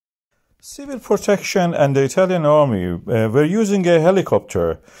Civil protection and the Italian army were using a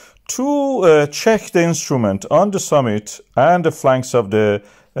helicopter to check the instrument on the summit and the flanks of the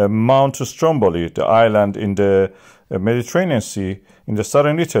Mount Stromboli, the island in the Mediterranean Sea in the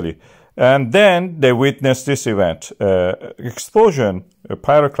southern Italy. And then they witnessed this event, explosion, a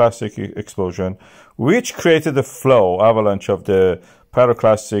pyroclastic explosion, which created a flow, avalanche of the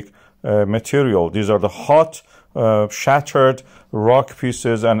pyroclastic material. These are the hot, shattered rock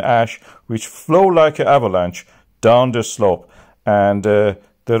pieces and ash which flow like an avalanche down the slope. And the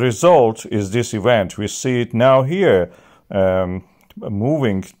result is this event. We see it now here,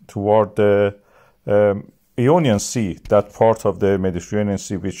 moving toward the Ionian Sea, that part of the Mediterranean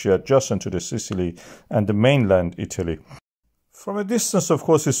Sea which is adjacent to the Sicily and the mainland Italy. From a distance, of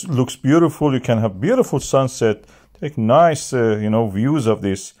course, it looks beautiful. You can have beautiful sunset, take nice, views of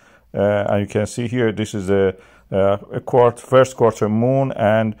this. And you can see here, this is a first quarter moon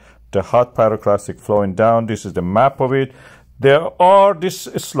and the hot pyroclastic flowing down. This is the map of it. This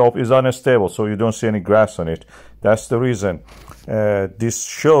slope is unstable, so you don't see any grass on it. That's the reason. This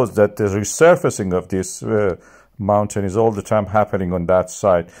shows that the resurfacing of this mountain is all the time happening on that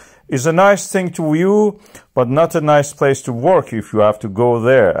side. It's a nice thing to view, but not a nice place to work if you have to go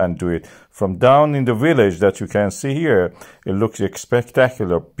there and do it. From down in the village that you can see here, it looks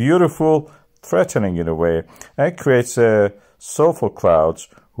spectacular, beautiful, threatening in a way, and creates sulfur clouds,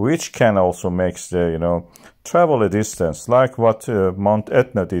 which can also make the, travel a distance, like what Mount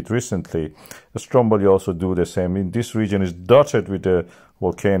Etna did recently. Stromboli also do the same. In this region is dotted with the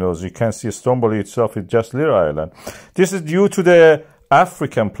volcanoes. You can see Stromboli itself is just little island. This is due to the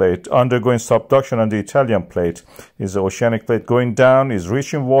African plate undergoing subduction on the Italian plate. Is the oceanic plate going down, is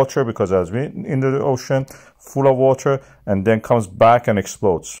rich in water because it has been in the ocean, full of water, and then comes back and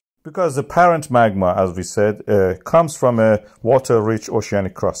explodes. Because the parent magma, as we said, comes from a water-rich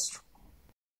oceanic crust.